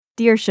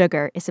Dear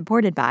Sugar is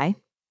supported by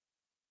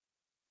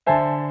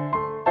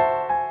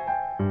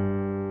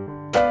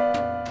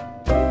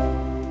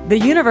The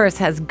universe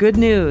has good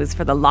news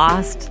for the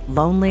lost,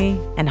 lonely,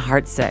 and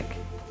heartsick.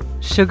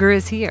 Sugar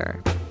is here,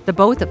 the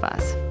both of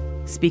us,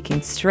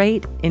 speaking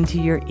straight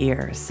into your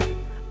ears.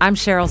 I'm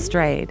Cheryl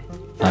Strayed.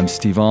 I'm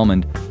Steve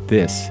Almond.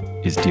 This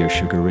is Dear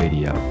Sugar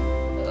Radio.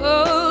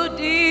 Oh,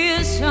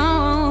 dear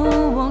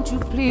song, won't you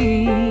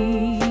please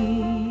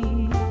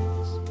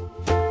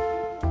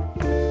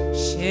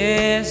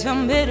share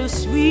some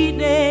bittersweet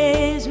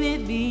days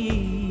with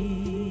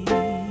me?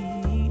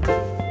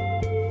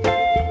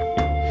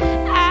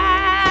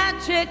 I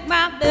check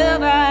my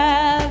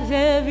mailbox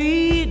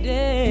every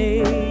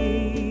day.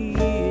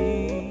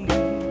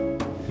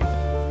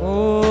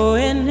 Oh,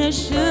 and the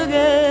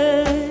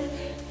sugar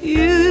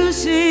you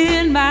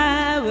send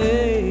my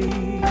way.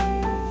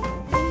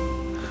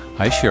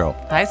 Hi, Cheryl.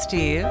 Hi,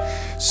 Steve.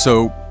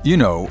 So,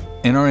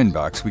 in our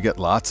inbox, we get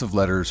lots of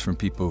letters from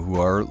people who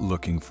are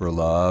looking for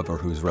love or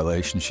whose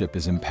relationship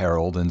is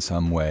imperiled in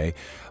some way.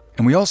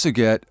 And we also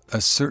get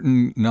a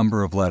certain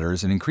number of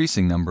letters, an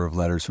increasing number of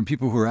letters from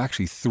people who are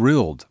actually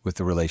thrilled with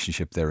the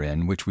relationship they're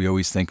in, which we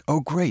always think, oh,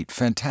 great,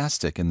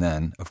 fantastic. And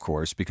then, of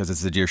course, because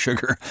it's the Dear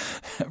Sugar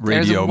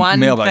radio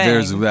mailbox,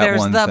 there's that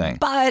one thing.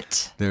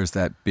 But. There's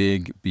that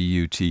big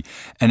B-U-T.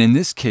 And in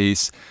this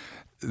case,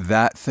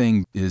 that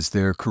thing is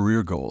their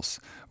career goals.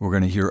 We're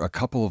going to hear a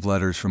couple of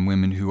letters from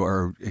women who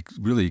are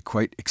really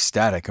quite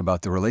ecstatic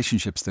about the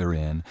relationships they're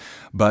in,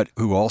 but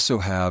who also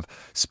have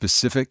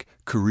specific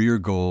career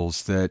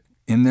goals that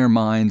in their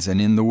minds and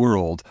in the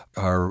world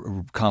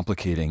are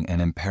complicating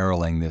and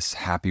imperiling this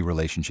happy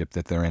relationship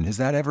that they're in. Has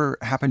that ever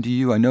happened to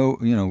you? I know,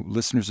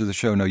 listeners of the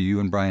show know you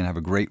and Brian have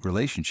a great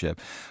relationship,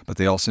 but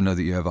they also know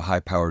that you have a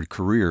high-powered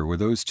career. Were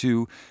those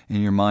two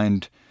in your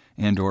mind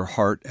and or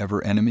heart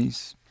ever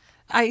enemies?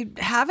 I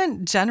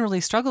haven't generally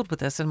struggled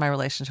with this in my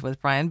relationship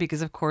with Brian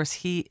because, of course,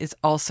 he is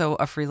also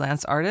a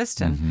freelance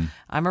artist and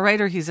I'm a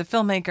writer, he's a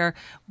filmmaker.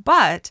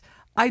 But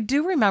I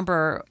do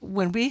remember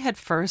when we had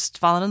first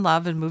fallen in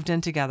love and moved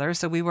in together.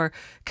 So we were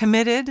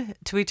committed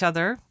to each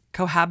other,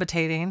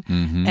 cohabitating,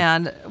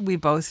 and we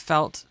both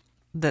felt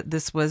that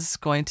this was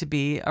going to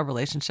be a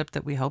relationship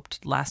that we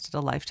hoped lasted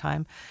a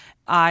lifetime.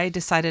 I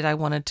decided I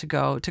wanted to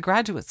go to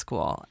graduate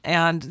school.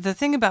 And the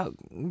thing about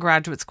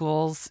graduate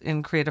schools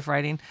in creative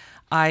writing,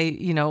 I,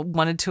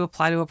 wanted to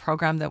apply to a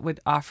program that would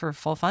offer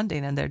full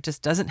funding. And there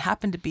just doesn't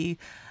happen to be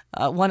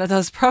one of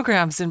those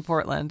programs in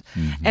Portland.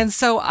 And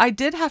so I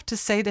did have to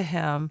say to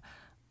him,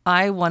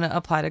 I want to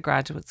apply to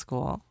graduate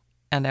school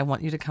and I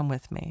want you to come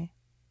with me.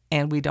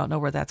 And we don't know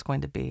where that's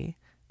going to be.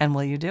 And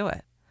will you do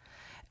it?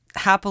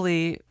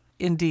 Happily,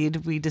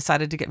 indeed, we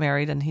decided to get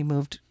married and he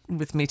moved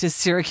with me to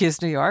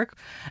Syracuse, New York.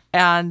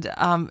 And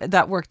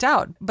that worked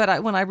out.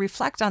 But when I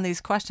reflect on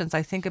these questions,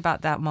 I think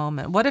about that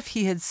moment. What if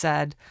he had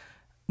said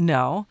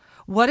no?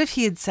 What if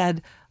he had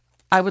said,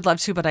 I would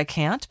love to, but I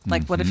can't?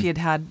 Like, what if he had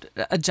had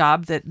a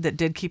job that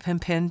did keep him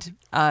pinned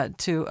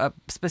to a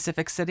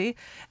specific city?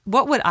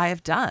 What would I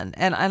have done?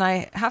 And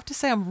I have to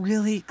say, I'm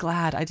really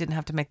glad I didn't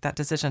have to make that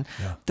decision.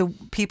 Yeah. The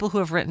people who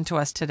have written to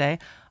us today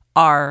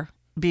are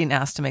being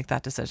asked to make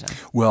that decision.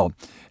 Well,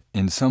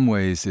 in some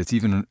ways, it's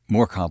even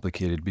more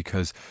complicated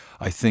because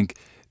I think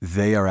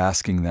they are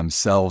asking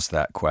themselves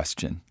that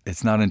question.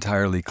 It's not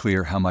entirely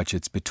clear how much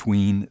it's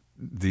between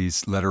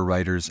these letter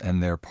writers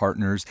and their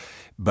partners,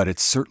 but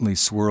it's certainly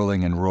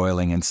swirling and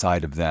roiling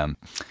inside of them.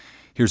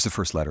 Here's the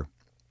first letter.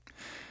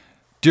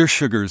 Dear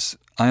Sugars,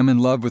 I am in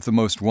love with the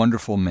most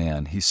wonderful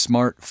man. He's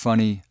smart,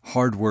 funny,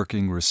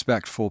 hardworking,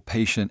 respectful,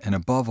 patient, and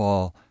above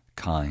all,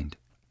 kind.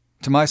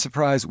 To my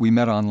surprise, we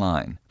met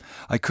online.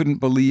 I couldn't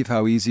believe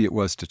how easy it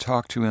was to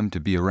talk to him, to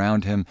be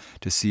around him,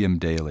 to see him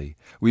daily.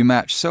 We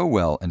matched so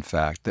well, in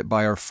fact, that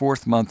by our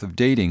 4th month of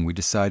dating, we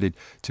decided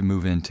to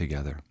move in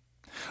together.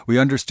 We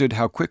understood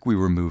how quick we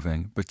were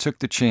moving, but took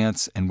the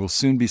chance and will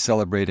soon be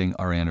celebrating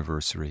our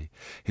anniversary.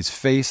 His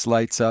face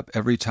lights up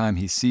every time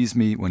he sees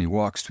me when he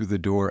walks through the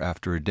door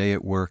after a day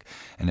at work,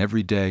 and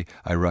every day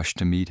I rush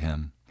to meet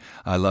him.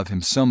 I love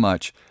him so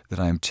much that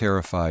I am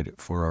terrified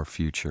for our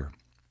future.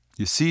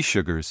 You see,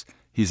 Sugars,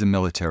 he's a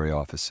military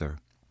officer.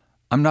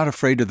 I'm not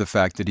afraid of the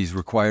fact that he's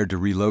required to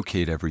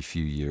relocate every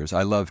few years.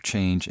 I love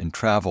change and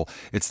travel.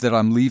 It's that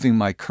I'm leaving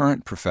my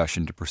current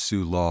profession to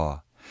pursue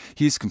law.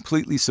 He's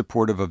completely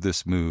supportive of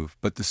this move,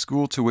 but the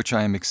school to which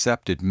I am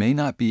accepted may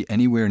not be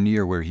anywhere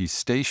near where he's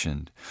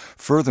stationed.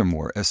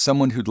 Furthermore, as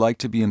someone who'd like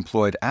to be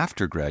employed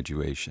after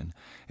graduation,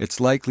 it's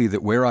likely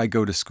that where I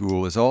go to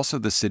school is also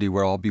the city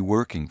where I'll be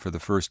working for the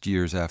first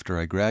years after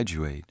I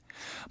graduate.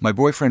 My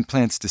boyfriend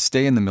plans to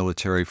stay in the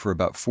military for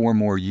about 4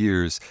 more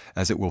years,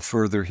 as it will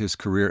further his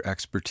career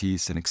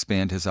expertise and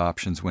expand his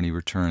options when he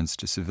returns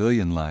to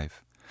civilian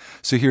life.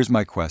 So here's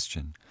my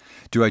question.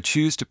 Do I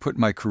choose to put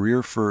my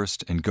career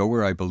first and go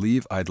where I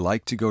believe I'd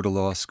like to go to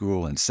law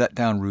school and set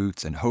down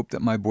roots and hope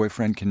that my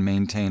boyfriend can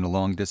maintain a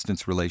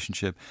long-distance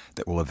relationship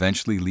that will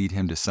eventually lead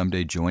him to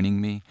someday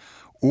joining me?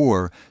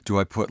 Or do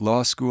I put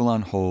law school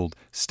on hold,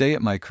 stay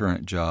at my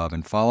current job,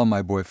 and follow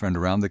my boyfriend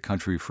around the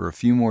country for a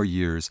few more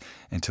years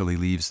until he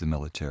leaves the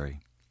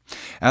military?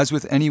 As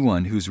with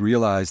anyone who's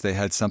realized they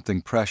had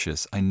something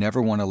precious, I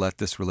never want to let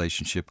this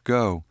relationship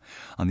go.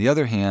 On the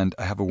other hand,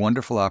 I have a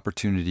wonderful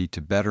opportunity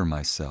to better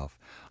myself.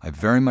 I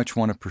very much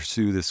want to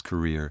pursue this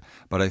career,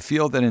 but I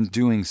feel that in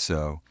doing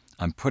so,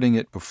 I'm putting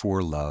it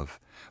before love.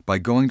 By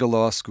going to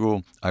law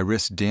school, I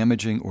risk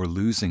damaging or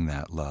losing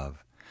that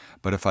love.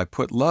 But if I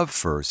put love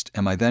first,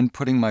 am I then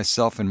putting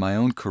myself and my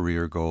own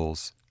career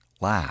goals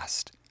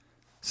last?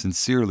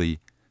 Sincerely,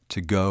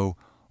 to go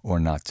or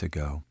not to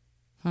go?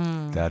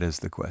 That is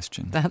the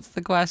question. That's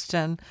the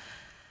question.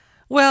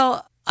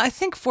 Well, I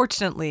think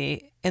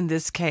fortunately in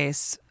this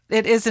case,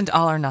 it isn't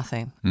all or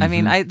nothing. I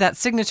mean, that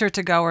signature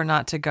to go or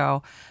not to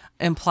go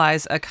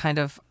implies a kind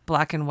of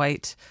black and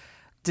white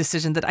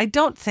decision that I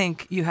don't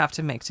think you have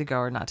to make to go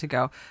or not to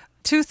go.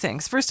 Two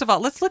things. First of all,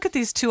 let's look at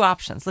these two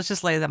options. Let's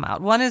just lay them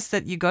out. One is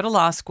that you go to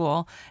law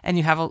school and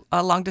you have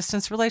a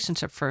long-distance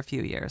relationship for a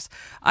few years.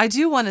 I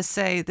do want to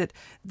say that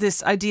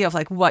this idea of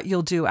like what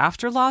you'll do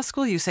after law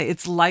school, you say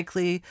it's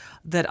likely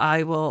that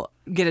I will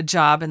get a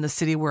job in the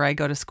city where I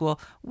go to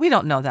school. We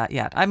don't know that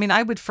yet. I mean,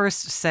 I would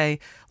first say,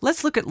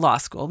 let's look at law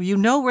school. You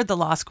know where the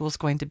law school is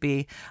going to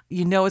be.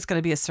 You know it's going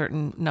to be a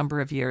certain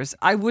number of years.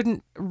 I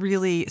wouldn't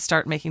really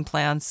start making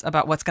plans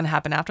about what's going to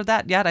happen after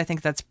that yet. I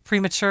think that's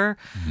premature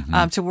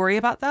to worry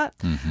about that.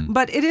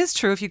 But it is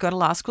true, if you go to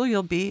law school,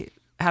 you'll be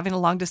having a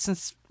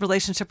long-distance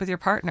relationship with your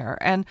partner.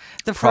 And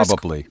the first...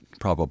 Probably.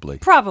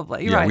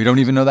 You're right. We don't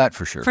even know that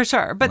for sure. For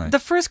sure. But the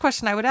first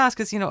question I would ask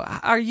is,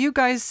 are you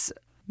guys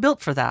built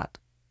for that?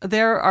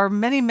 There are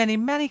many, many,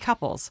 many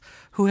couples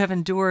who have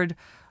endured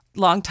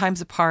long times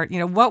apart.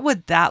 What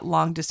would that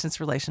long distance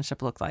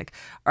relationship look like?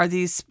 Are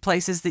these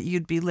places that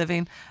you'd be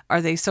living, are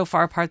they so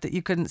far apart that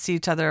you couldn't see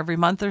each other every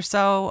month or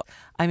so?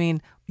 I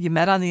mean, you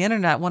met on the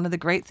internet. One of the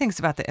great things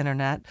about the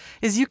internet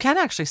is you can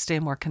actually stay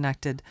more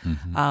connected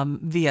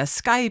via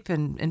Skype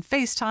and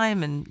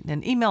FaceTime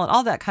and email and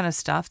all that kind of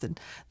stuff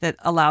that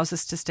allows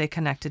us to stay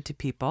connected to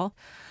people.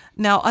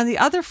 Now, on the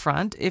other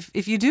front,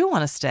 if you do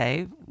want to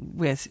stay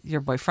with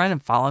your boyfriend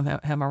and follow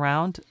him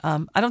around,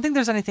 I don't think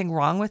there's anything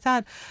wrong with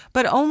that,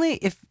 but only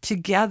if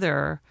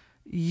together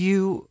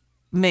you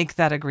make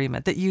that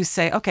agreement, that you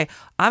say, okay,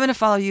 I'm going to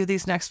follow you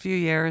these next few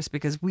years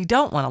because we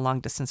don't want a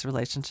long-distance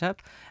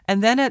relationship.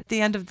 And then at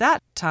the end of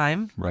that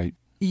time, right,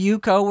 you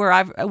go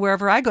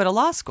wherever I go to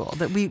law school,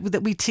 that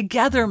we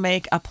together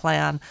make a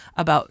plan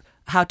about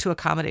how to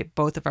accommodate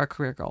both of our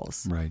career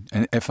goals. Right.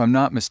 And if I'm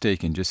not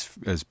mistaken, just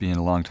as being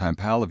a longtime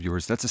pal of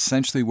yours, that's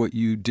essentially what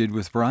you did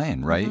with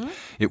Brian, right?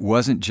 It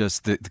wasn't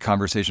just the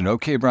conversation,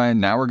 okay, Brian,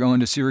 now we're going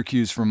to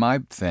Syracuse for my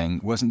thing.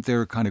 Wasn't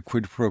there a kind of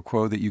quid pro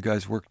quo that you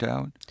guys worked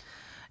out?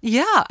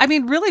 Yeah. I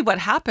mean, really what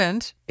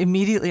happened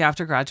immediately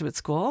after graduate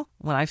school,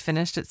 when I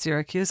finished at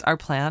Syracuse, our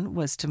plan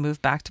was to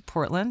move back to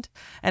Portland.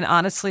 And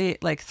honestly,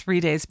 like 3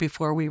 days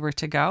before we were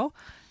to go,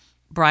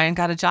 Brian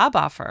got a job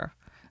offer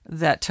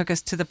that took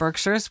us to the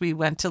Berkshires. We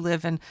went to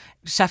live in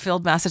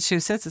Sheffield,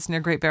 Massachusetts. It's near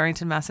Great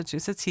Barrington,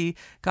 Massachusetts. He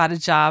got a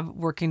job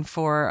working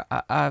for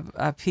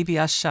a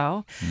PBS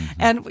show.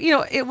 And,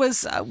 it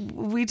was,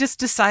 we just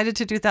decided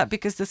to do that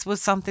because this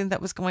was something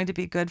that was going to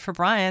be good for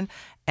Brian,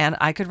 and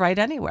I could write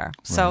anywhere.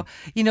 Right. So,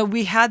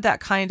 we had that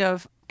kind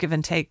of give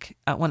and take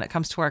when it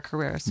comes to our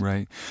careers.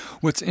 Right.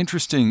 What's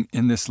interesting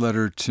in this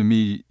letter to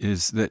me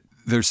is that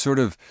there's sort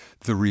of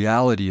the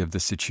reality of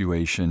the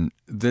situation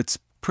that's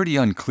pretty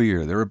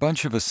unclear. There are a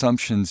bunch of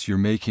assumptions you're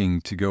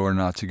making to go or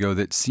not to go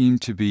that seem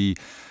to be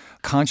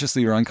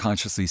consciously or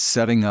unconsciously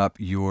setting up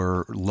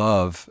your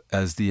love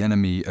as the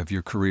enemy of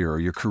your career, or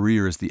your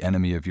career as the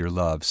enemy of your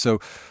love.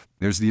 So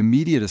there's the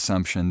immediate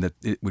assumption that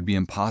it would be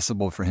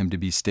impossible for him to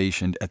be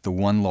stationed at the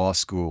one law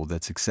school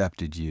that's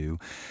accepted you,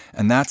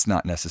 and that's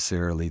not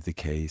necessarily the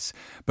case.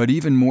 But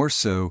even more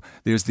so,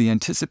 there's the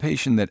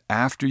anticipation that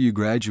after you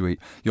graduate,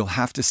 you'll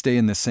have to stay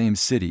in the same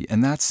city,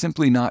 and that's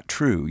simply not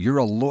true. You're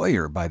a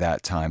lawyer by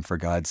that time, for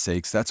God's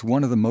sakes. That's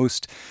one of the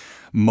most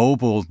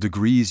mobile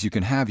degrees you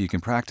can have. You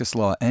can practice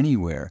law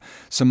anywhere.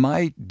 So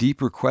my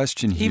deeper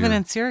question here... Even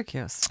in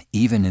Syracuse.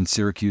 Even in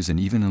Syracuse and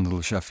even in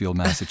little Sheffield,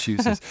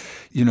 Massachusetts.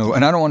 And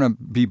I don't want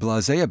to be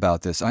blasé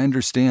about this. I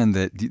understand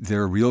that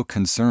there are real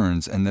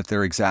concerns and that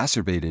they're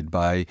exacerbated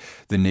by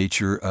the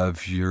nature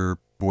of your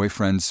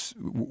boyfriend's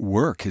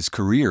work, his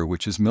career,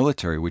 which is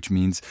military, which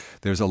means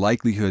there's a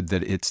likelihood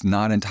that it's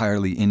not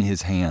entirely in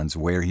his hands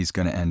where he's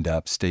going to end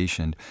up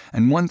stationed.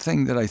 And one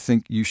thing that I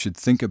think you should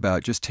think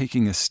about, just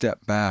taking a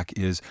step back,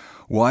 is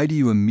why do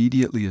you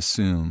immediately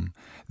assume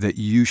that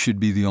you should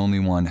be the only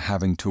one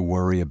having to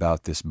worry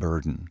about this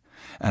burden?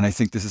 And I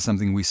think this is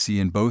something we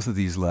see in both of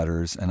these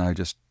letters, and I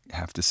just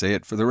have to say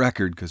it for the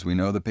record because we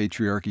know the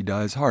patriarchy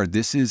dies hard.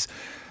 This is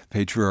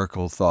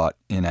patriarchal thought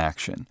in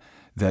action.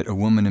 that a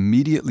woman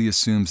immediately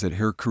assumes that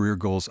her career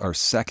goals are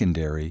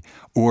secondary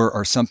or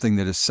are something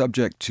that is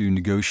subject to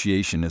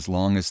negotiation as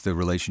long as the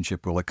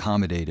relationship will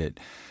accommodate it.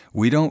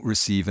 We don't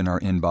receive in our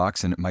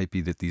inbox, and it might be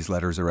that these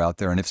letters are out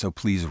there, and if so,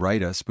 please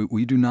write us, but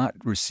we do not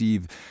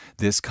receive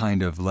this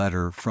kind of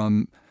letter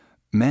from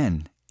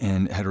men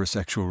in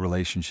heterosexual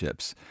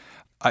relationships.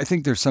 I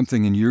think there's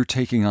something in your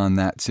taking on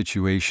that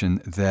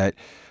situation that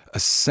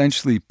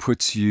essentially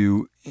puts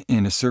you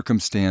in a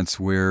circumstance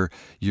where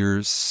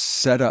you're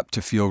set up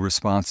to feel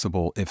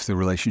responsible if the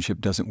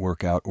relationship doesn't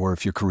work out or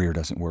if your career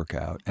doesn't work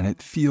out. And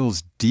it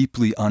feels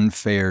deeply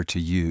unfair to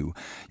you.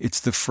 It's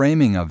the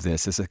framing of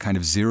this as a kind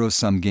of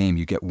zero-sum game.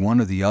 You get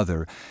one or the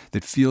other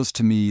that feels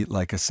to me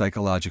like a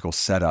psychological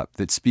setup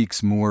that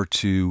speaks more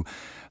to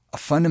a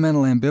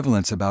fundamental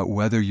ambivalence about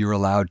whether you're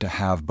allowed to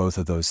have both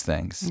of those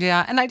things.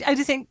 Yeah, and I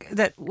do think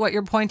that what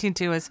you're pointing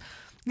to is,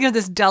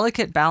 this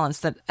delicate balance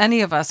that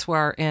any of us who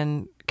are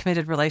in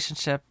committed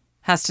relationship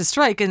has to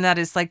strike, and that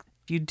is like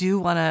you do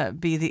want to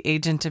be the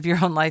agent of your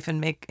own life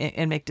and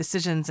make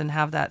decisions and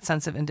have that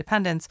sense of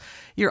independence.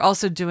 You're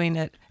also doing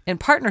it in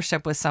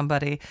partnership with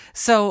somebody.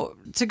 So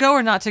to go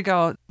or not to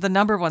go, the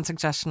number one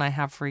suggestion I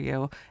have for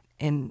you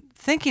in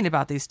thinking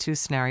about these two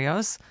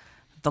scenarios,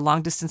 the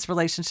long distance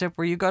relationship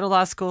where you go to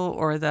law school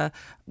or the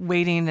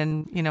waiting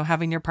and,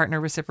 having your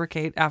partner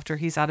reciprocate after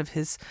he's out of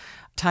his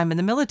time in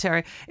the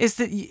military, is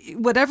that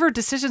whatever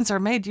decisions are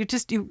made,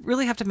 you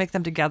really have to make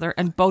them together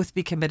and both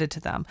be committed to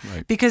them.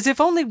 Right. Because if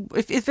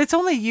it's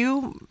only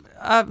you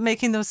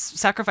making those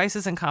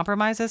sacrifices and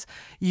compromises,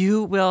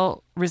 you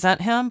will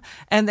resent him,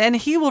 and then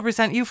he will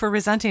resent you for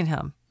resenting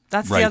him.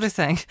 That's right. the other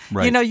thing.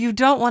 Right. You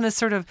don't want to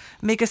sort of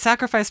make a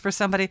sacrifice for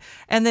somebody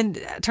and then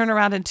turn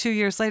around and 2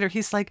 years later,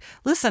 he's like,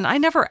 listen, I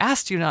never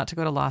asked you not to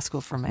go to law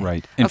school for me.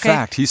 Right. In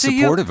fact, he's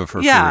supportive of her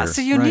career. Yeah,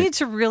 so you right. need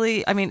to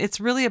really, it's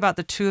really about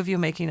the two of you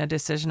making a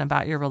decision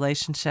about your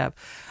relationship.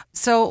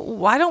 So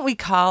why don't we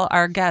call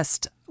our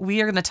guest? We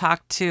are going to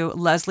talk to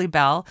Leslie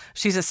Bell.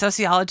 She's a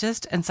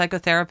sociologist and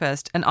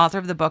psychotherapist and author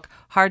of the book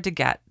Hard to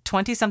Get,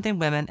 20-something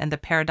Women and the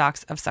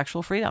Paradox of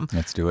Sexual Freedom.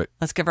 Let's do it.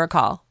 Let's give her a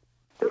call.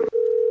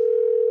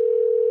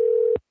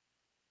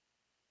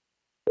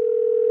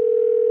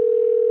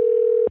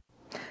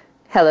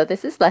 Hello,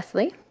 this is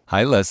Leslie.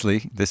 Hi,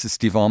 Leslie. This is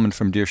Steve Allman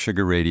from Dear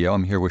Sugar Radio.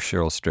 I'm here with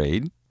Cheryl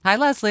Strayed. Hi,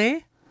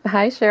 Leslie.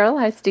 Hi, Cheryl.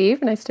 Hi,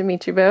 Steve. Nice to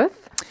meet you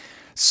both.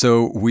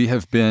 So we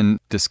have been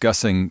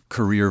discussing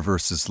career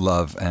versus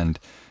love and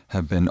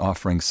have been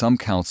offering some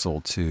counsel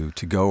to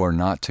go or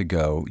not to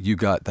go. You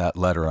got that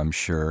letter, I'm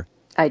sure.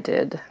 I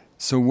did.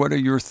 So what are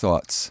your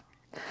thoughts?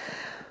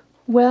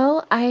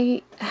 Well,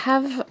 I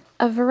have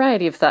a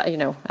variety of thoughts.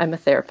 I'm a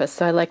therapist,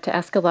 so I like to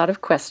ask a lot of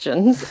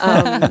questions.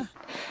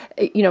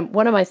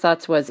 One of my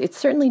thoughts was it's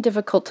certainly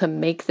difficult to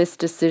make this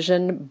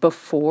decision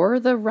before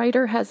the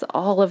writer has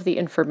all of the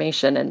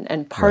information.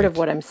 And part of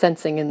what I'm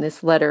sensing in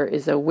this letter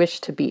is a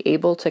wish to be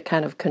able to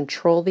kind of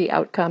control the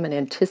outcome and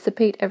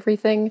anticipate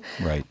everything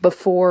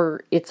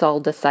before it's all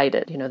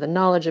decided. The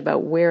knowledge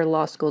about where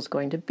law school is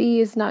going to be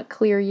is not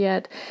clear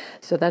yet.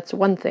 So that's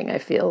one thing I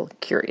feel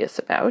curious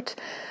about.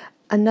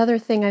 Another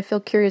thing I feel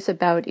curious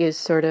about is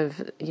sort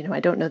of, I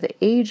don't know the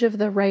age of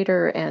the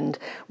writer and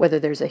whether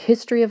there's a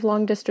history of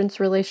long-distance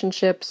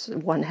relationships,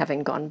 one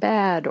having gone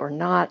bad or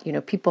not.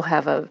 People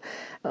have a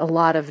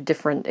lot of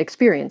different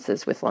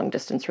experiences with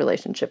long-distance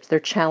relationships. They're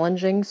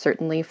challenging,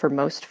 certainly for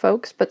most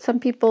folks, but some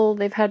people,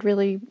 they've had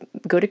really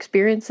good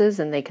experiences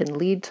and they can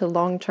lead to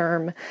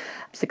long-term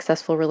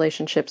successful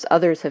relationships.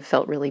 Others have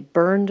felt really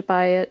burned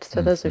by it.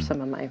 So those are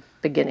some of my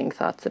beginning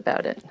thoughts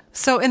about it.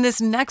 So in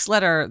this next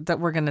letter that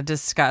we're going to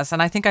discuss,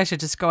 and I think I should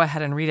just go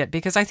ahead and read it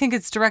because I think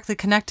it's directly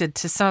connected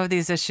to some of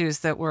these issues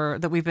that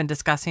we've been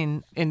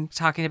discussing in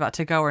talking about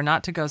to go or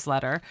not to go's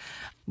letter.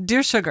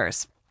 Dear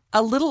Sugars,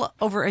 a little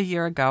over a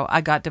year ago,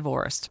 I got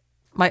divorced.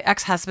 My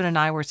ex-husband and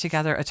I were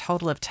together a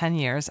total of 10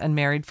 years and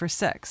married for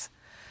 6.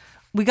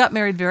 We got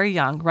married very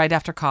young, right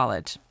after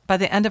college. By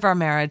the end of our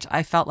marriage,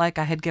 I felt like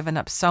I had given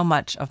up so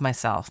much of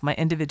myself, my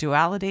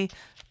individuality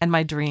and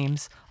my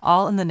dreams,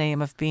 all in the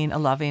name of being a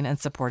loving and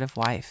supportive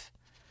wife.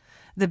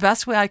 The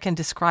best way I can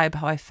describe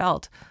how I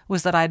felt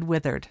was that I'd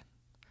withered.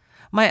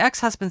 My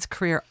ex-husband's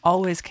career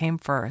always came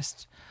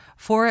first.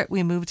 For it,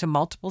 we moved to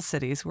multiple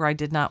cities where I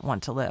did not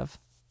want to live.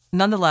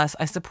 Nonetheless,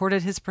 I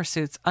supported his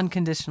pursuits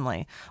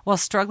unconditionally while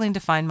struggling to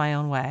find my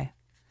own way.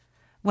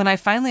 When I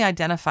finally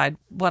identified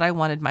what I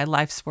wanted my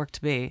life's work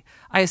to be,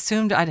 I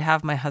assumed I'd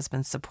have my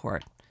husband's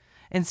support.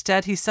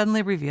 Instead, he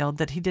suddenly revealed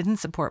that he didn't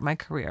support my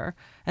career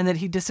and that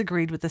he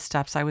disagreed with the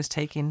steps I was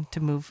taking to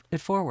move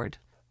it forward.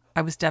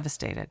 I was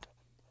devastated.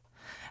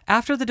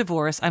 After the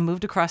divorce, I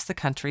moved across the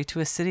country to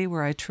a city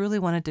where I truly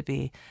wanted to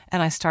be,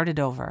 and I started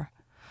over.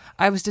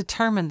 I was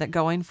determined that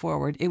going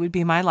forward, it would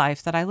be my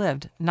life that I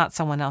lived, not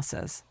someone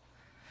else's.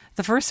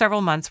 The first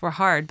several months were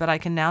hard, but I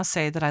can now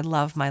say that I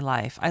love my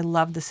life. I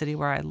love the city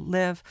where I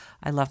live.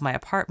 I love my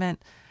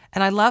apartment.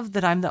 And I love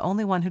that I'm the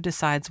only one who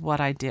decides what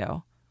I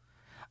do.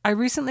 I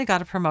recently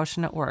got a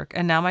promotion at work,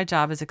 and now my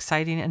job is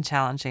exciting and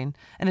challenging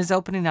and is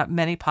opening up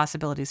many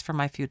possibilities for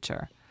my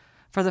future.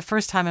 For the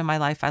first time in my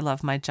life, I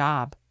love my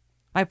job.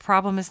 My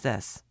problem is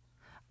this.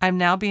 I'm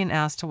now being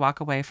asked to walk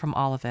away from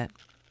all of it.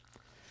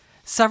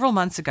 Several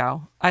months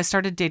ago, I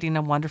started dating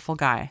a wonderful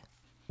guy.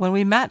 When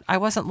we met, I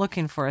wasn't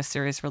looking for a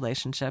serious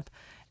relationship,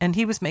 and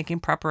he was making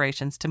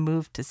preparations to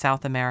move to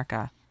South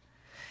America.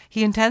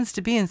 He intends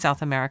to be in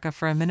South America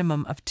for a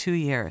minimum of 2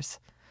 years,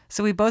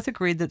 so we both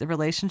agreed that the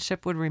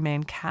relationship would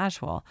remain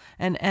casual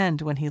and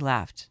end when he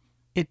left.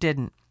 It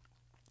didn't.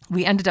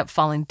 We ended up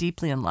falling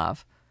deeply in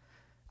love.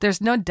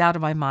 There's no doubt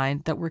in my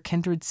mind that we're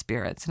kindred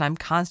spirits, and I'm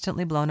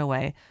constantly blown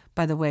away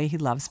by the way he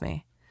loves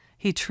me.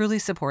 He truly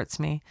supports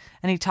me,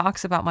 and he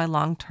talks about my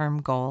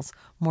long-term goals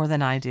more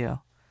than I do.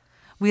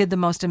 We had the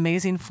most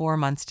amazing 4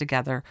 months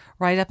together,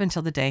 right up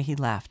until the day he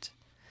left.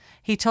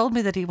 He told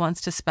me that he wants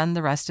to spend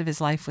the rest of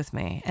his life with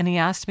me, and he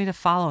asked me to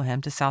follow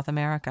him to South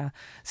America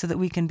so that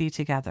we can be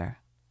together.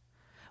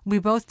 We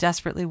both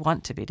desperately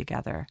want to be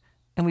together,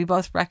 and we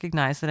both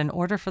recognize that in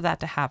order for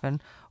that to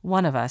happen,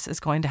 one of us is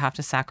going to have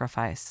to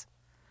sacrifice.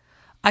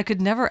 I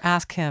could never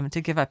ask him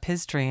to give up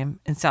his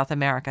dream in South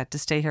America to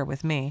stay here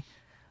with me,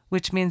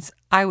 which means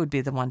I would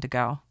be the one to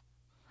go.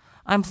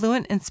 I'm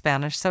fluent in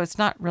Spanish, so it's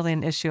not really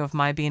an issue of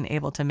my being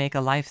able to make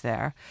a life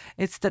there.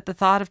 It's that the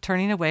thought of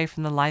turning away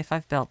from the life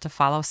I've built to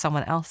follow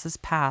someone else's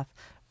path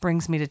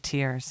brings me to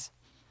tears.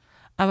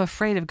 I'm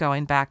afraid of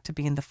going back to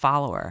being the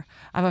follower.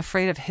 I'm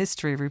afraid of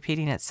history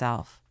repeating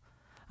itself.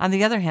 On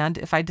the other hand,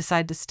 if I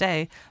decide to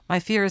stay, my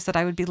fear is that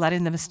I would be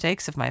letting the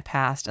mistakes of my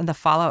past and the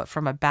fallout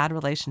from a bad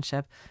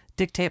relationship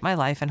dictate my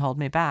life and hold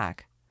me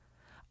back.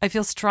 I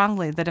feel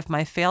strongly that if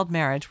my failed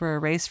marriage were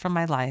erased from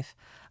my life,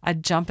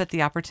 I'd jump at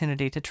the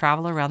opportunity to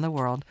travel around the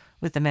world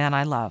with the man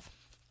I love.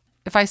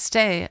 If I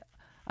stay,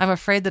 I'm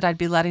afraid that I'd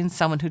be letting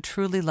someone who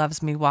truly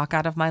loves me walk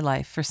out of my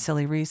life for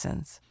silly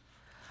reasons.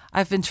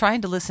 I've been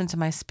trying to listen to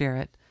my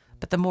spirit,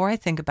 but the more I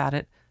think about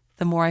it,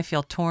 the more I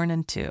feel torn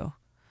in two.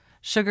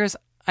 Sugars,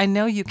 I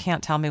know you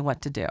can't tell me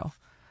what to do,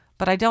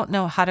 but I don't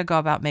know how to go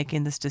about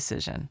making this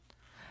decision.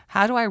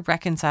 How do I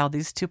reconcile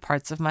these two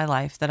parts of my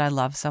life that I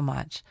love so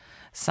much?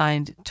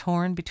 Signed,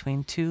 Torn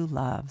Between Two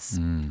Loves.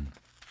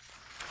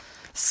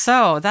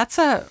 So that's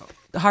a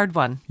hard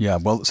one. Yeah,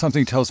 well,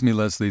 something tells me,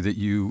 Leslie, that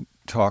you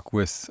talk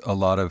with a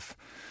lot of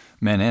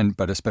men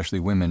but especially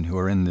women who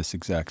are in this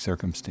exact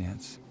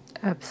circumstance.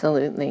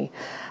 Absolutely.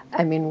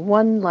 I mean,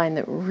 one line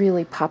that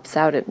really pops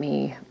out at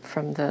me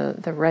from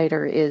the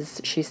writer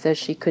is she says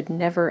she could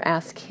never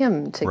ask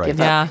him to give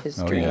up his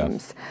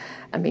dreams. Yeah.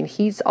 I mean,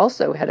 he's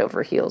also head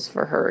over heels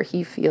for her.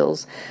 He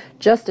feels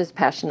just as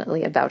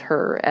passionately about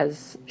her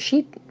as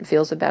she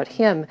feels about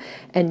him.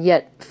 And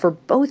yet, for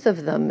both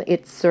of them,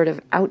 it's sort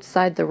of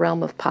outside the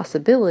realm of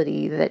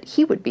possibility that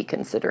he would be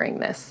considering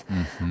this.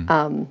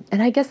 Mm-hmm.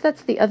 And I guess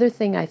that's the other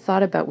thing I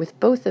thought about with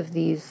both of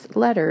these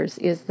letters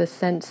is the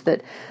sense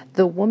that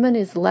the woman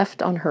is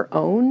left on her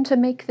own to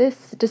make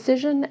this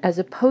decision as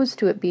opposed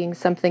to it being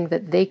something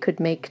that they could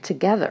make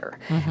together.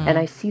 Mm-hmm. And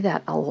I see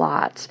that a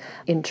lot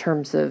in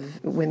terms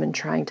of women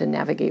trying to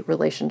navigate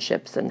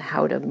relationships and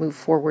how to move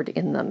forward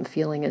in them,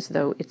 feeling as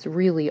though it's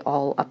really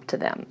all up to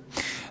them.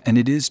 And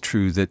it is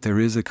true that there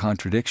is a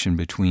contradiction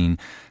between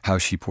how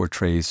she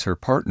portrays her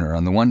partner.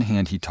 On the one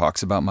hand, he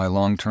talks about my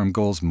long-term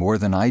goals more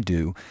than I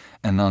do.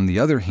 And on the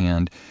other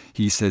hand,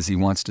 he says he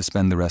wants to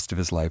spend the rest of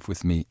his life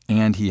with me,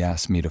 and he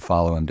asked me to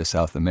follow him to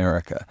South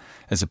America,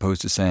 as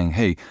opposed to saying,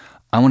 hey,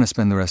 I want to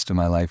spend the rest of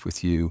my life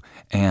with you,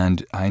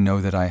 and I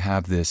know that I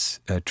have this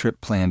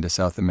trip planned to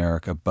South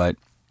America, but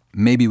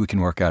maybe we can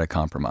work out a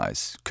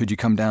compromise. Could you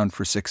come down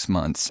for 6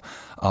 months?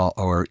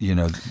 Or,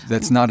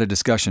 that's not a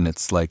discussion.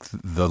 It's like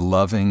the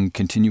loving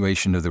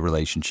continuation of the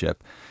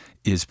relationship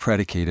is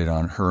predicated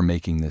on her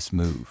making this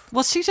move.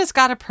 Well, she just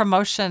got a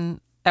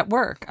promotion at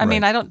work. I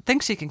mean, I don't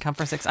think she can come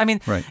for 6. I mean,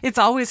 It's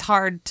always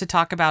hard to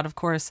talk about, of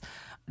course,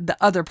 the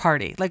other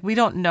party. Like, we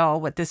don't know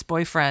what this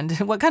boyfriend,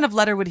 what kind of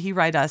letter would he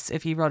write us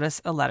if he wrote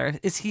us a letter?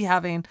 Is he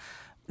having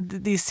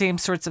these same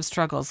sorts of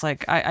struggles?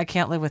 Like, I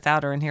can't live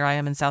without her, and here I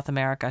am in South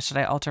America. Should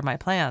I alter my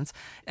plans?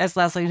 As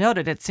Leslie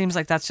noted, it seems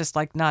like that's just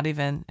like not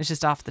even, it's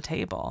just off the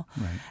table.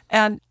 Right.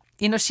 And,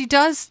 she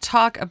does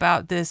talk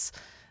about this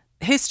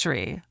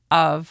history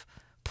of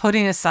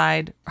putting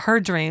aside her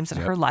dreams and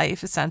her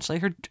life, essentially,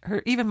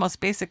 her even most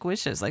basic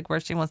wishes, like where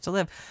she wants to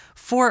live,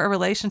 for a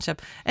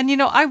relationship. And,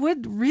 I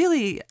would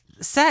really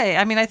say,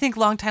 I mean, I think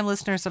longtime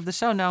listeners of the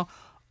show know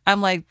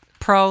I'm like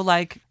pro,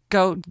 like,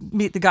 go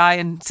meet the guy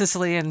in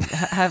Sicily and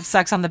have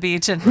sex on the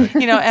beach and,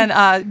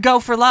 and go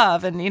for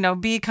love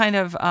and, be kind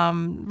of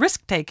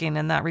risk-taking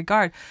in that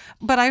regard.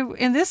 But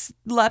in this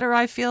letter,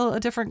 I feel a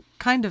different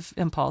kind of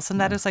impulse. And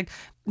that is like,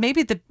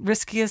 maybe the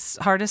riskiest,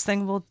 hardest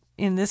thing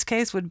in this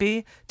case would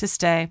be to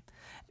stay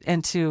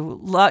and to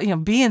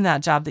be in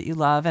that job that you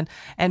love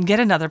and get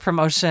another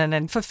promotion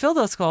and fulfill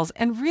those goals.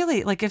 And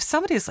really, like, if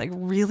somebody is like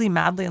really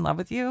madly in love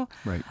with you,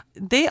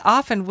 they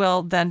often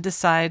will then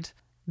decide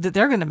that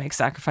they're going to make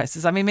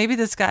sacrifices. I mean, maybe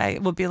this guy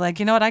will be like,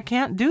 you know what, I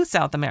can't do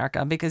South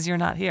America because you're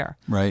not here.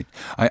 Right.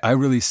 I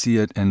really see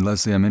it. And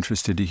Leslie, I'm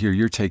interested to hear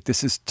your take.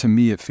 This is, to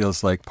me, it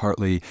feels like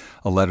partly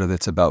a letter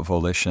that's about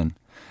volition.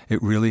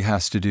 It really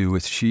has to do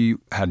with she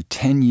had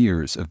 10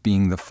 years of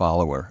being the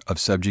follower, of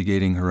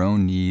subjugating her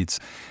own needs.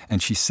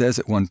 And she says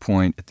at one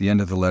point at the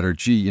end of the letter,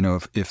 gee,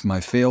 if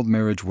my failed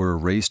marriage were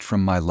erased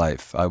from my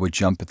life, I would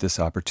jump at this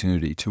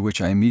opportunity. To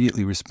which I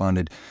immediately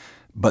responded,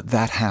 but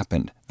that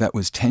happened. That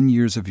was 10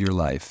 years of your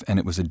life, and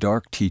it was a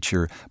dark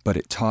teacher, but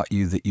it taught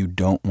you that you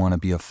don't want to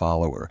be a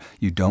follower.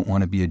 You don't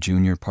want to be a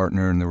junior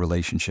partner in the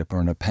relationship or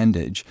an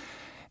appendage.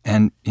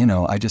 And,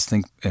 I just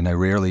think, and I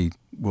rarely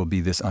will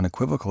be this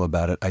unequivocal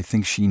about it, I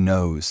think she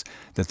knows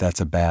that that's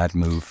a bad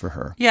move for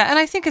her. Yeah, and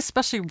I think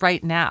especially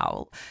right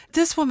now,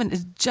 this woman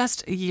is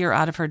just a year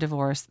out of her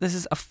divorce. This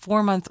is a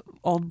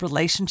 4-month-old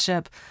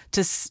relationship.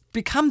 To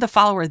become the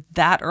follower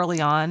that early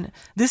on,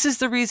 this is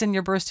the reason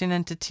you're bursting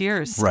into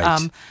tears.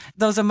 Right.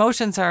 Those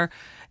emotions are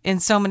in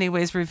so many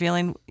ways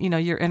revealing,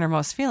 your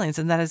innermost feelings,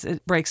 and that is,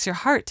 it breaks your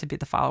heart to be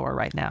the follower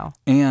right now.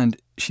 And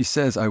she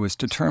says, I was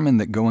determined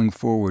that going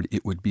forward,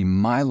 it would be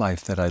my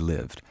life that I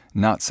lived,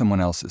 not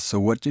someone else's. So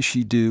what does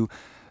she do?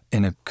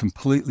 In a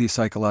completely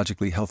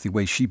psychologically healthy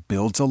way, she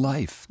builds a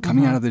life.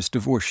 Coming out of this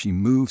divorce, she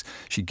moves,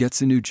 she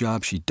gets a new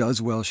job, she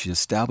does well, she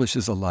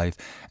establishes a life,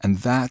 and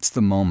that's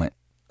the moment.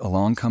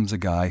 Along comes a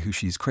guy who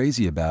she's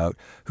crazy about,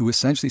 who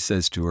essentially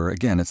says to her,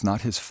 again, it's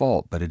not his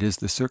fault, but it is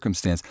the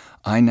circumstance.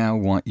 I now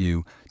want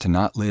you to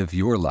not live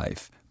your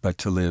life, but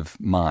to live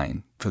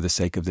mine for the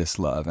sake of this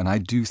love. And I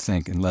do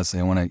think, and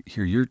Leslie, I want to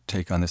hear your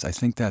take on this, I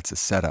think that's a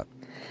setup.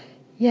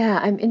 Yeah,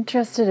 I'm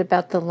interested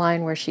about the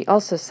line where she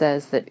also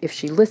says that if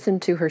she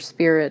listened to her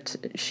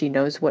spirit, she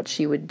knows what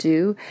she would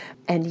do,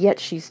 and yet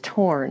she's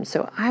torn.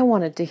 So I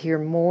wanted to hear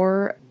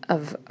more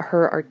of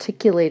her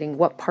articulating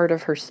what part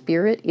of her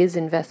spirit is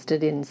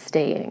invested in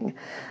staying.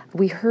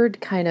 We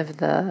heard kind of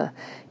the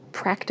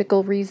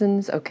practical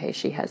reasons. Okay,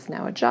 she has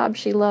now a job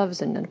she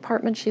loves and an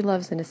apartment she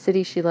loves in a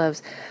city she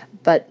loves.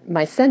 But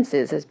my sense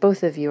is, as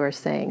both of you are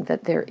saying,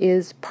 that there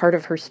is part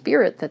of her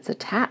spirit that's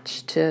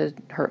attached to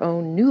her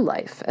own new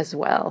life as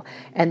well,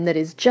 and that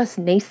is just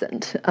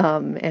nascent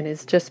and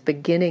is just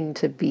beginning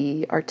to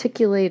be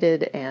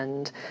articulated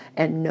and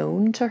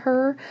known to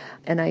her.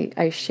 And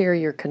I share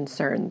your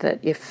concern that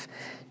if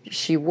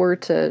she were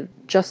to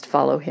just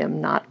follow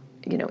him, not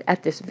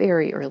at this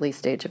very early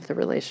stage of the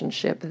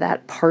relationship,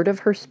 that part of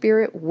her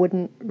spirit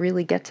wouldn't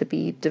really get to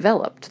be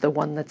developed, the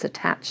one that's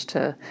attached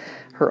to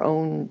her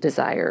own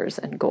desires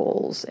and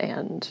goals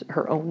and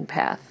her own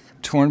path.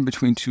 Torn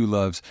between two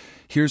loves,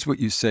 here's what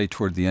you say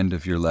toward the end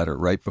of your letter,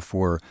 right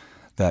before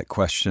that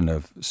question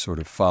of sort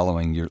of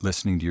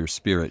listening to your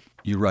spirit.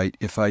 You write,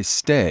 if I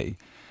stay,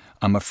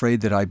 I'm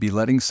afraid that I'd be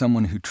letting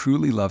someone who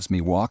truly loves me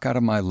walk out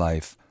of my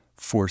life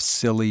for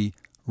silly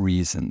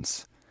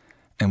reasons.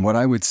 And what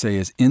I would say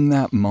is, in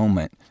that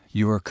moment,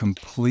 you are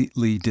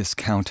completely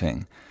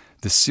discounting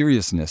the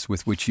seriousness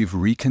with which you've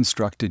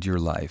reconstructed your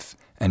life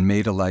and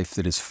made a life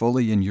that is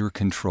fully in your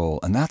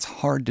control. And that's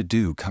hard to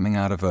do, coming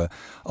out of a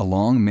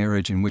long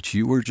marriage in which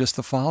you were just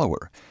the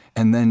follower.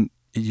 And then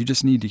you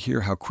just need to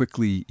hear how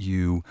quickly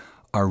you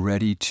are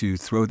ready to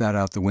throw that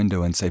out the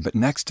window and say, but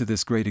next to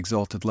this great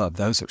exalted love,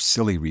 those are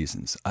silly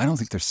reasons. I don't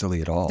think they're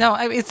silly at all. No,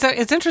 it's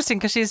interesting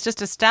because she's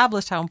just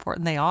established how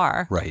important they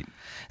are. Right.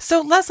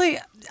 So, Leslie,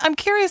 I'm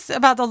curious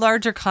about the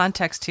larger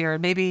context here,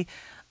 and maybe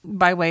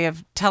by way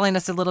of telling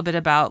us a little bit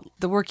about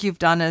the work you've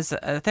done as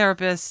a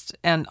therapist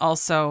and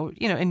also,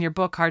 in your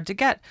book, Hard to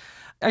Get.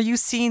 Are you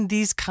seeing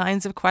these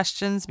kinds of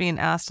questions being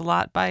asked a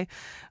lot by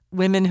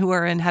women who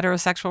are in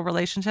heterosexual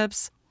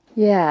relationships?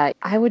 Yeah,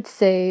 I would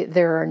say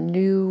there are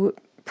new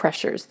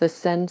pressures, the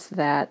sense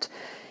that,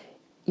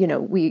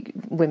 we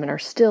women are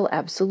still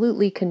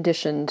absolutely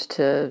conditioned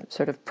to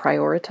sort of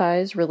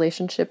prioritize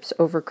relationships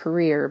over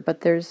career,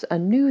 but there's a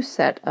new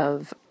set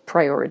of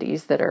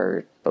priorities that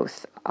are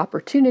both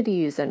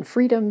opportunities and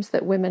freedoms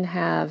that women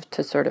have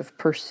to sort of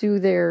pursue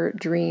their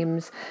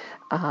dreams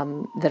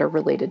that are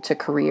related to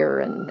career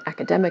and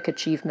academic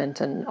achievement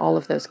and all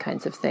of those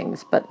kinds of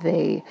things, but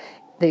they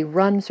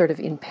run sort of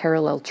in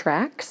parallel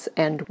tracks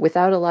and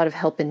without a lot of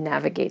help in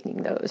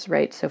navigating those,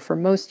 right? So for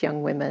most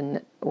young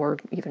women, or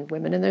even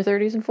women in their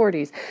 30s and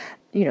 40s,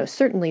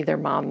 certainly their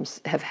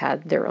moms have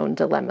had their own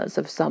dilemmas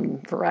of some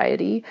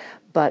variety,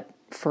 but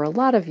for a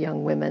lot of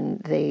young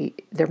women,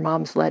 their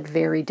moms led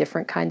very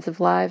different kinds of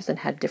lives and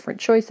had different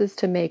choices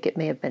to make. It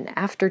may have been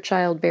after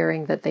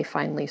childbearing that they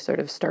finally sort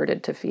of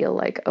started to feel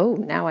like, oh,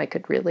 now I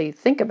could really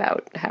think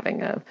about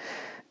having a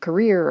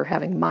career or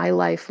having my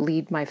life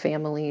lead my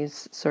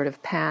family's sort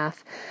of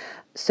path.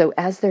 So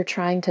as they're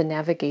trying to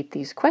navigate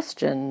these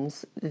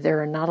questions,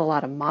 there are not a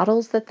lot of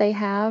models that they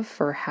have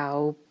for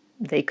how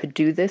they could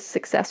do this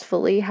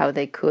successfully, how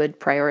they could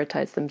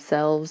prioritize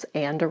themselves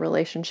and a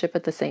relationship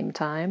at the same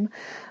time.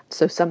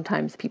 So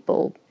sometimes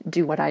people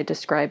do what I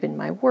describe in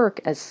my work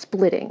as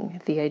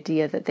splitting, the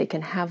idea that they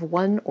can have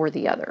one or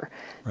the other.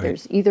 Right.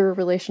 There's either a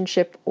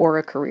relationship or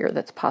a career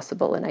that's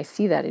possible. And I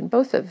see that in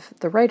both of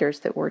the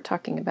writers that we're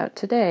talking about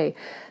today,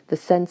 the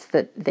sense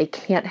that they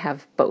can't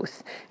have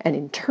both. And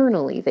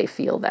internally they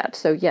feel that.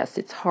 So yes,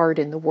 it's hard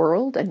in the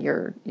world, and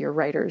your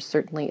writers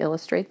certainly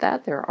illustrate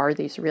that. There are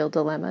these real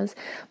dilemmas,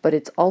 but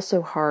it's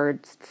also hard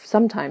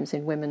sometimes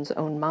in women's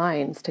own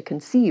minds to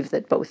conceive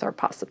that both are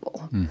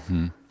possible.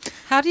 Mm-hmm.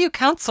 How do you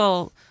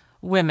counsel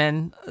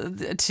women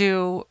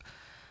to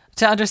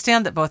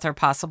understand that both are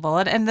possible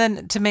and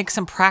then to make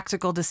some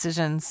practical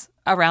decisions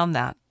around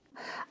that?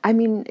 I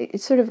mean,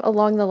 it's sort of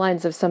along the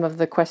lines of some of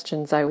the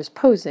questions I was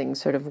posing,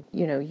 sort of,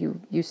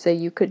 you say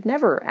you could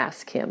never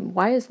ask him.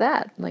 Why is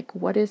that? Like,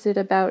 what is it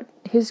about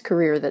his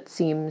career that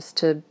seems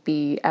to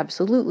be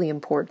absolutely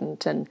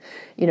important? And,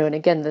 and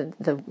again,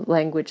 the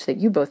language that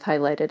you both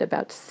highlighted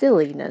about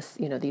silliness,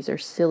 these are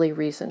silly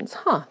reasons.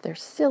 They're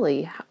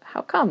silly.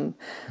 How come?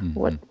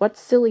 Mm-hmm.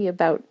 What's silly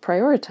about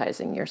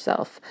prioritizing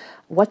yourself?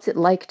 What's it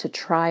like to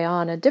try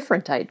on a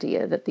different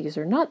idea that these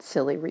are not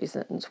silly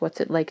reasons? What's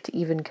it like to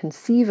even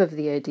conceive of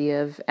the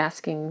idea of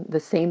asking the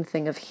same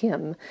thing of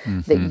him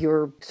that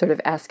you're sort of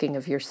asking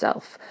of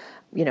yourself?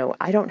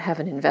 I don't have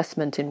an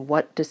investment in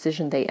what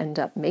decision they end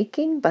up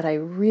making, but I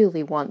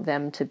really want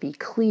them to be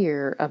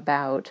clear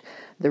about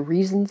the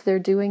reasons they're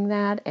doing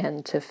that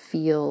and to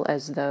feel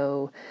as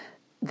though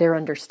their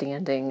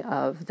understanding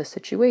of the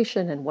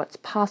situation and what's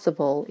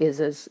possible is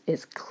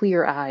as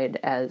clear-eyed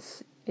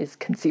as is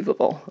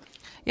conceivable.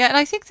 Yeah, and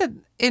I think that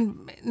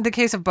in the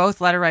case of both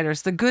letter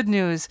writers, the good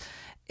news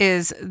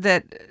is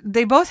that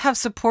they both have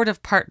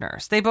supportive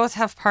partners. They both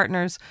have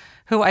partners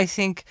who I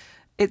think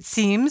it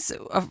seems,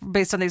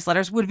 based on these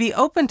letters, would be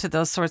open to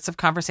those sorts of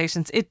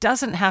conversations. It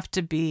doesn't have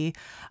to be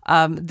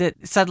that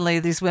suddenly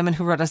these women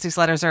who wrote us these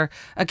letters are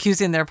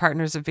accusing their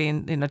partners of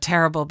being,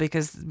 terrible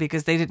because they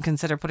didn't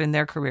consider putting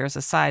their careers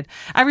aside.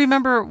 I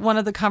remember one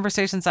of the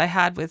conversations I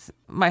had with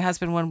my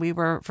husband when we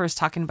were first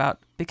talking about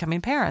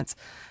becoming parents.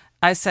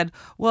 I said,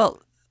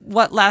 well,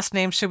 what last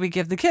name should we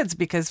give the kids?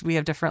 Because we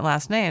have different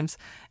last names.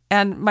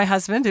 And my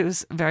husband,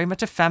 who's very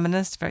much a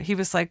feminist, he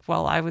was like,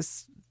 well, I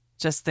was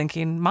just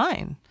thinking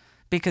mine.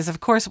 Because, of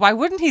course, why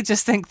wouldn't he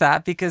just think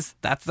that? Because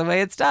that's the way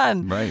it's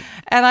done. Right.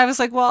 And I was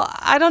like, well,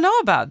 I don't know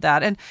about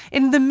that. And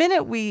in the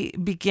minute we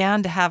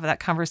began to have that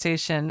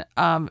conversation,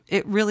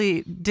 it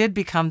really did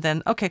become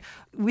then, okay,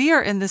 we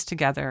are in this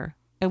together,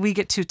 and we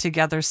get to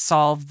together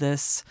solve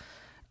this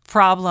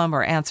problem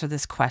or answer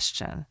this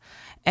question.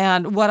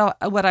 And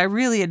what I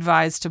really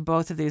advise to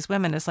both of these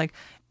women is like,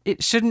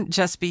 it shouldn't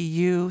just be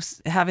you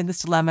having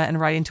this dilemma and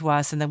writing to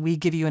us, and then we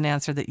give you an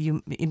answer that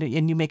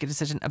and you make a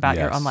decision about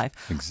your own life.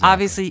 Exactly.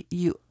 Obviously,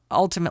 you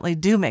ultimately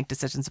do make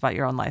decisions about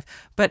your own life.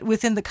 But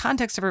within the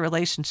context of a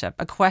relationship,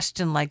 a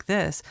question like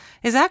this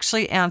is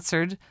actually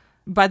answered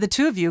by the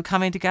two of you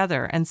coming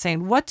together and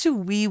saying, what do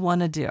we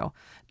want to do?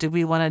 Do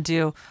we want to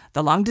do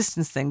the long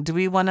distance thing? Do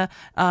we want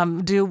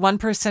to do one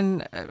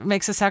person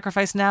makes a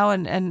sacrifice now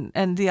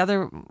and the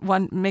other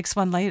one makes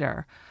one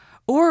later?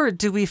 Or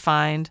do we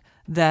find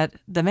that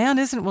the man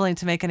isn't willing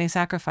to make any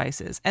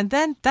sacrifices? And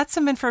then that's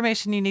some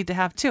information you need to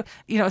have too.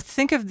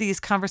 Think of these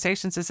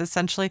conversations as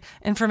essentially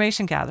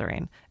information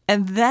gathering.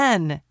 And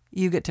then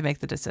you get to make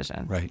the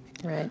decision.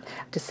 Right.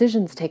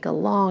 Decisions take a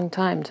long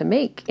time to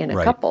make in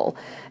a couple.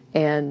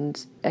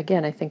 And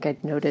again, I think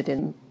I'd noted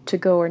in To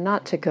Go or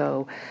Not to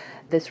Go,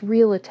 this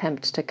real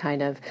attempt to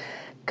kind of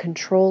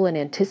control and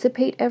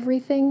anticipate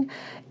everything.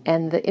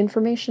 And the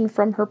information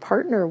from her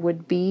partner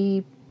would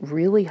be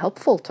really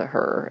helpful to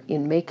her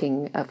in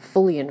making a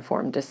fully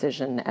informed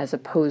decision, as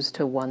opposed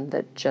to one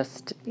that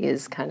just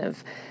is kind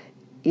of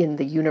in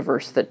the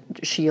universe that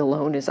she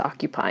alone is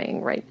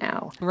occupying right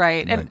now.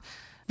 Right. And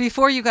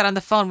before you got on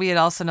the phone, we had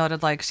also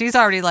noted, like, she's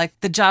already like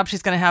the job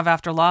she's going to have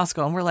after law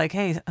school. And we're like,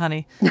 hey,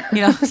 honey,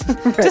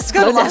 just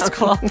go to law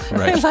school.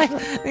 Right. Like,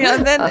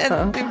 and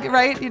then,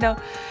 right.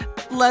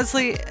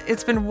 Leslie,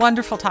 it's been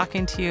wonderful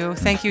talking to you.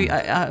 Thank you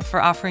for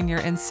offering your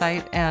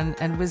insight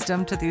and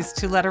wisdom to these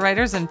two letter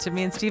writers and to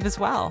me and Steve as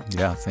well.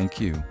 Yeah, thank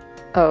you.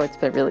 Oh, it's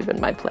really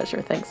been my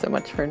pleasure. Thanks so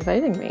much for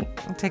inviting me.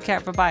 Take care.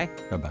 Bye-bye.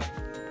 Bye-bye.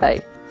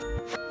 Bye.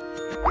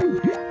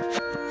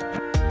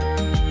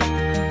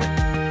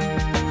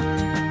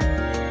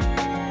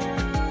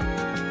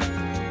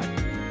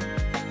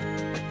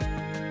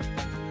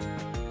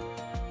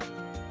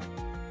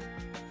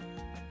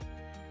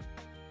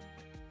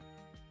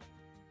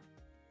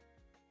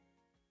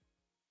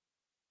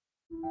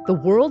 The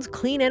world's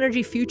clean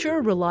energy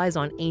future relies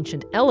on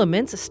ancient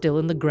elements still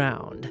in the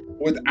ground.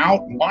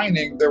 Without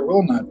mining, there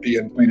will not be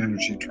a clean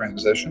energy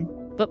transition.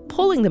 But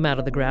pulling them out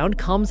of the ground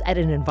comes at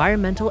an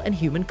environmental and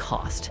human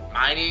cost.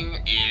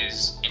 Mining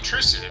is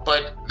intrusive,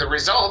 but the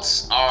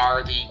results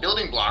are the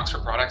building blocks for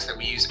products that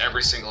we use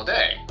every single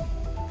day.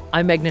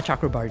 I'm Meghna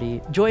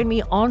Chakrabarty. Join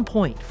me on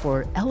Point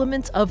for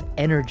Elements of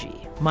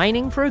Energy,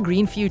 Mining for a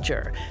Green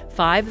Future.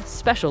 5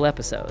 special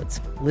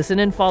episodes. Listen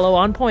and follow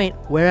On Point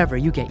wherever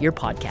you get your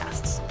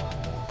podcasts.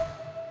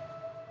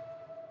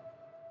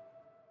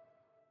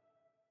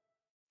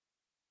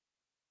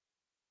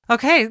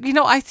 Okay,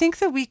 I think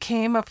that we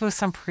came up with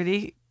some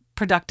pretty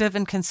productive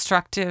and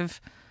constructive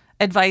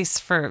advice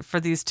for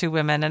these two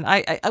women. And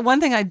I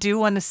one thing I do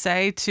want to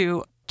say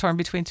to Torn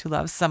Between Two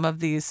Loves, some of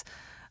these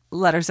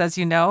letters, as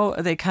you know,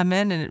 they come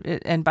in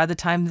and by the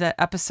time the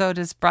episode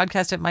is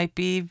broadcast, it might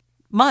be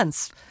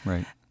months.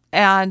 Right.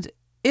 And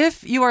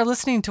if you are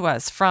listening to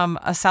us from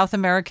a South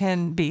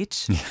American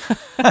beach,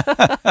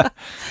 that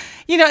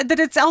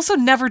it's also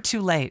never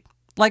too late.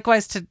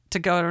 Likewise, to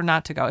go or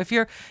not to go. If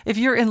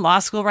you're in law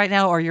school right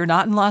now, or you're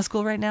not in law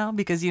school right now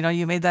because you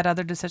made that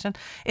other decision,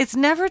 it's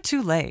never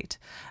too late.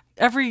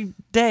 Every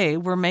day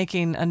we're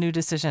making a new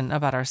decision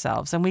about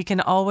ourselves, and we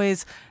can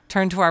always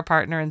turn to our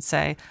partner and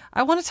say,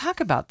 I want to talk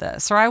about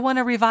this, or I want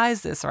to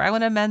revise this, or I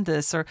want to amend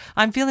this, or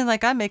I'm feeling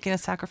like I'm making a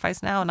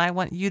sacrifice now and I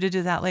want you to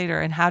do that later.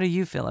 And how do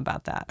you feel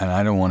about that? And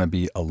I don't want to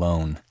be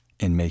alone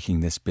in making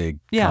this big,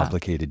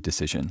 complicated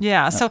decision.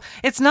 Yeah. So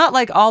it's not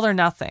like all or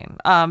nothing.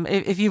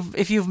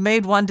 If you've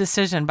made one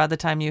decision by the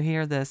time you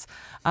hear this,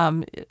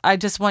 I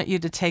just want you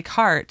to take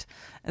heart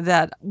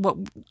that what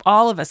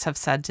all of us have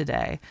said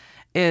today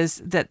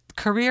is that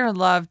career and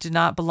love do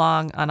not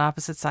belong on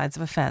opposite sides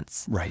of a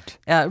fence. Right.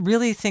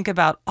 Really think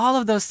about all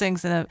of those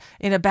things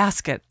in a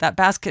basket. That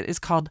basket is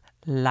called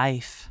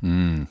life.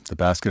 The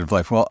basket of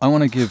life. Well, I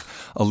want to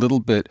give a little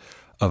bit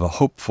of a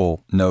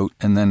hopeful note,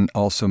 and then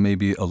also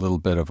maybe a little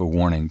bit of a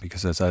warning,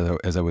 because as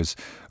I was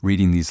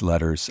reading these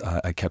letters,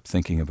 I kept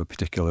thinking of a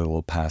particular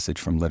little passage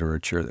from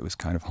literature that was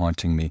kind of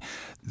haunting me.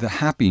 The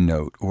happy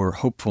note or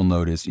hopeful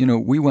note is,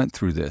 we went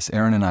through this.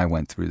 Erin and I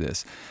went through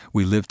this.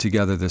 We lived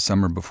together the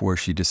summer before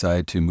she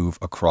decided to move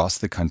across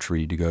the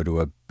country to go to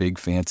a big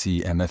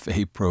fancy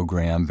MFA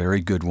program, very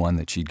good one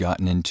that she'd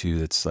gotten into.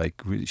 That's like,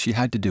 she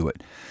had to do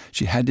it.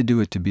 She had to do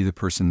it to be the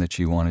person that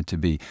she wanted to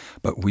be.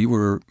 But we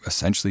were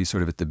essentially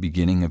sort of at the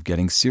beginning of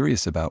getting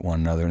serious about one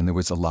another, and there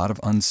was a lot of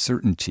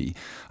uncertainty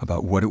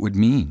about what it would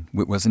mean.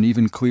 It wasn't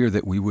even clear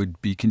that we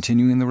would be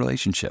continuing the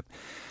relationship.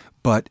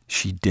 But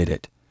she did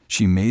it.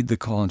 She made the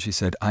call and she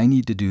said, I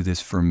need to do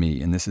this for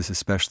me. And this is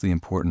especially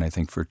important, I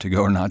think, for to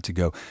go or not to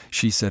go.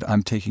 She said,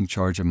 I'm taking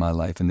charge of my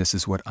life and this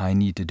is what I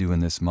need to do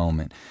in this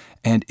moment.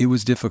 And it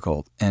was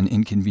difficult and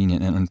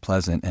inconvenient and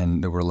unpleasant.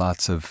 And there were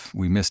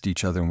we missed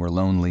each other and were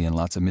lonely and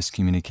lots of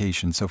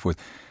miscommunication and so forth.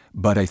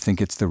 But I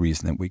think it's the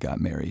reason that we got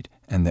married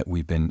and that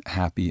we've been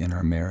happy in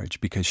our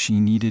marriage, because she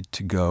needed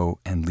to go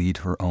and lead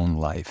her own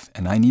life.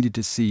 And I needed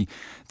to see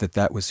that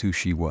that was who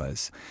she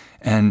was.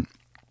 And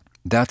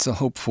that's a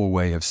hopeful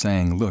way of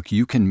saying, look,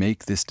 you can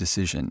make this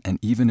decision. And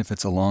even if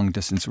it's a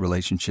long-distance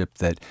relationship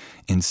that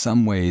in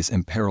some ways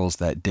imperils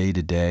that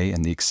day-to-day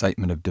and the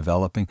excitement of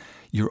developing,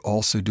 you're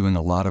also doing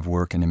a lot of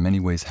work and in many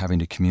ways having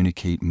to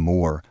communicate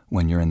more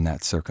when you're in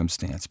that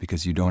circumstance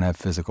because you don't have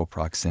physical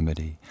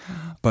proximity.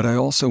 But I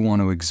also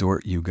want to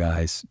exhort you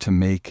guys to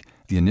make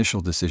the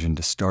initial decision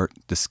to start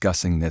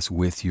discussing this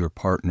with your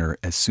partner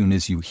as soon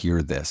as you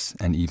hear this,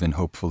 and even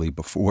hopefully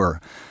before.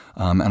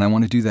 And I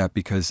want to do that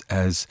because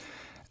as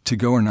To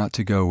Go or Not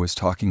to Go was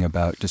talking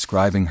about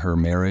describing her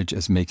marriage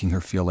as making her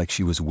feel like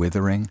she was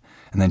withering.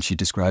 And then she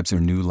describes her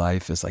new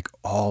life as like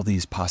all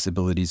these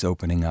possibilities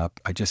opening up.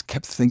 I just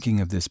kept thinking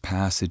of this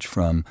passage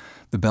from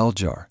The Bell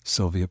Jar,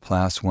 Sylvia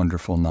Plath's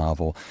wonderful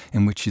novel,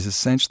 in which she's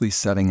essentially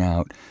setting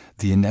out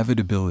the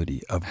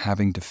inevitability of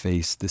having to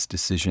face this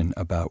decision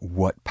about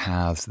what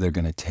paths they're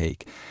going to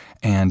take,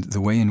 and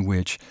the way in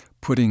which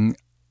putting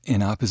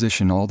in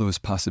opposition all those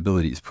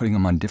possibilities, putting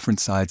them on different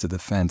sides of the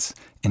fence,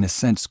 in a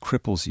sense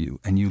cripples you,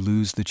 and you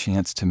lose the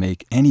chance to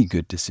make any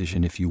good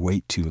decision if you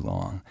wait too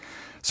long.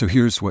 So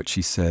here's what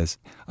she says.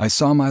 I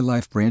saw my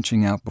life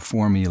branching out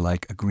before me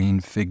like a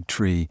green fig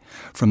tree.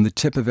 From the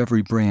tip of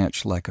every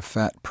branch, like a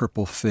fat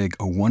purple fig,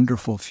 a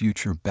wonderful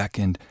future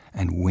beckoned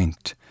and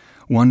winked.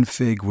 One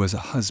fig was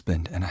a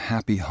husband and a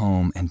happy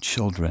home and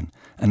children,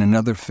 and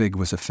another fig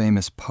was a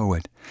famous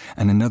poet,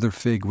 and another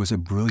fig was a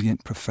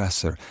brilliant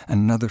professor, and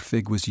another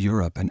fig was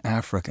Europe and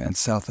Africa and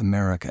South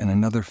America, and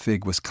another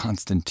fig was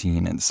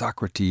Constantine and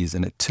Socrates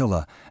and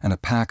Attila, and a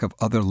pack of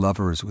other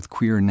lovers with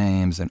queer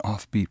names and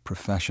offbeat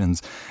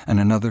professions, and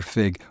another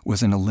fig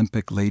was an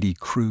Olympic lady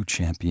crew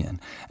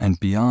champion, and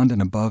beyond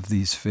and above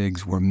these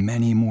figs were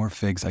many more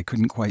figs I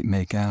couldn't quite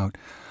make out.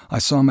 I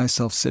saw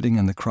myself sitting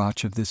in the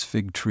crotch of this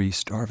fig tree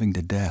starving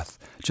to death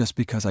just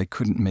because I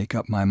couldn't make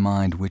up my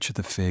mind which of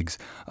the figs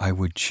I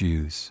would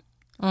choose.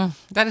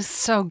 That is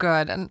so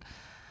good. And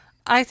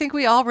I think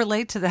we all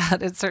relate to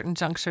that at certain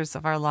junctures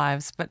of our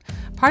lives. But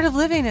part of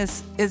living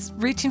is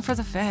reaching for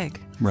the fig.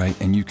 Right,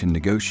 and you can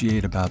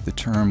negotiate about the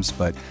terms,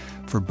 but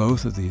for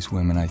both of these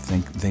women, I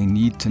think they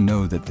need to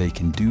know that they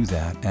can do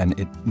that, and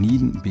it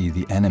needn't be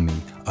the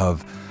enemy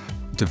of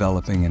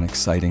developing an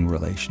exciting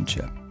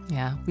relationship.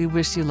 Yeah, we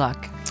wish you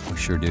luck. We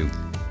sure do.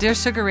 Dear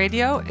Sugar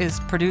Radio is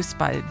produced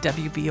by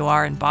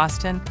WBOR in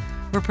Boston.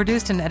 We're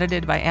produced and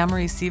edited by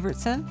Amory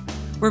Sievertson.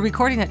 We're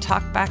recording at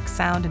Talkback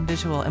Sound and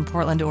Visual in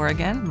Portland,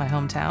 Oregon, my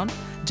hometown.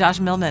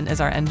 Josh Millman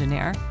is our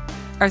engineer.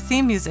 Our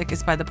theme music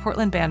is by the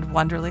Portland band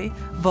Wonderly.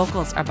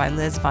 Vocals are by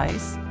Liz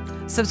Weiss.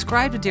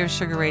 Subscribe to Dear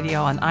Sugar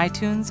Radio on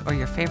iTunes or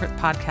your favorite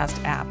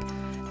podcast app.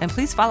 And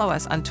please follow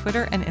us on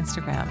Twitter and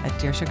Instagram at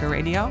Dear Sugar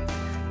Radio.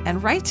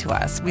 And write to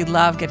us. We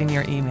love getting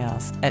your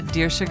emails at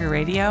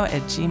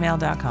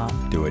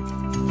dearsugarradio@gmail.com. Do it.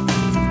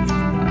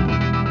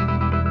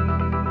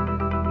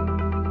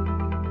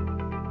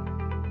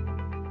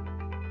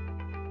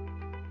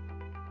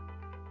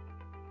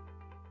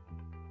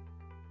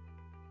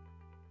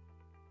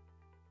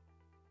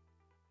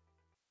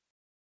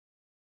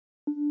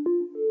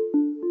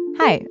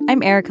 Hi,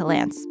 I'm Erica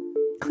Lance.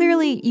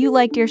 Clearly, you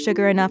like Dear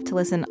Sugar enough to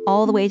listen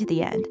all the way to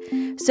the end.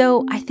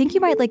 So I think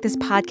you might like this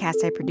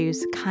podcast I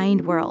produce,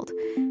 Kind World.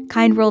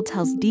 Kind World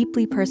tells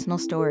deeply personal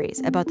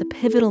stories about the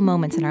pivotal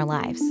moments in our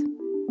lives.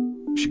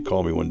 She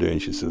called me one day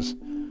and she says,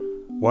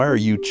 "Why are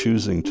you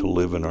choosing to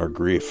live in our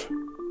grief?"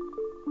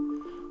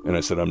 And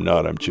I said, "I'm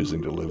not. I'm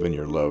choosing to live in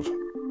your love."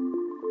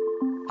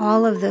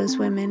 All of those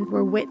women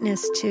were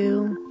witness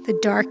to the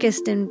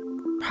darkest and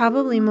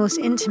probably most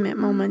intimate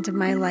moment of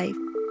my life,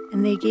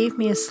 and they gave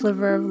me a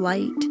sliver of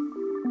light.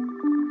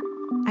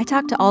 I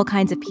talked to all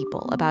kinds of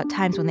people about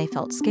times when they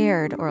felt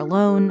scared or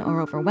alone or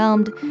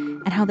overwhelmed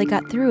and how they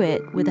got through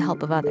it with the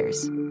help of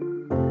others.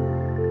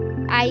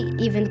 I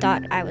even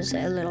thought I was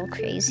a little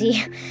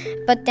crazy,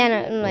 but then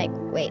I'm like,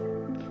 wait,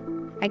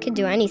 I could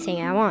do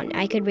anything I want.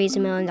 I could raise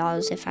 $1 million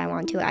if I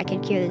want to. I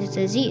could cure this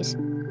disease.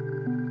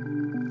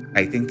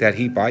 I think that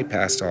he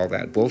bypassed all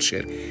that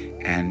bullshit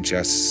and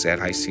just said,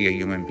 I see a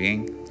human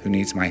being who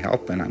needs my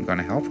help and I'm going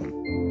to help him.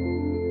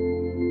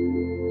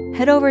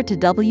 Head over to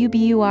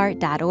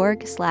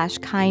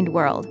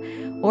wbur.org/kindworld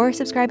or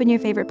subscribe in your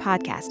favorite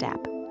podcast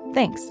app.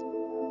 Thanks.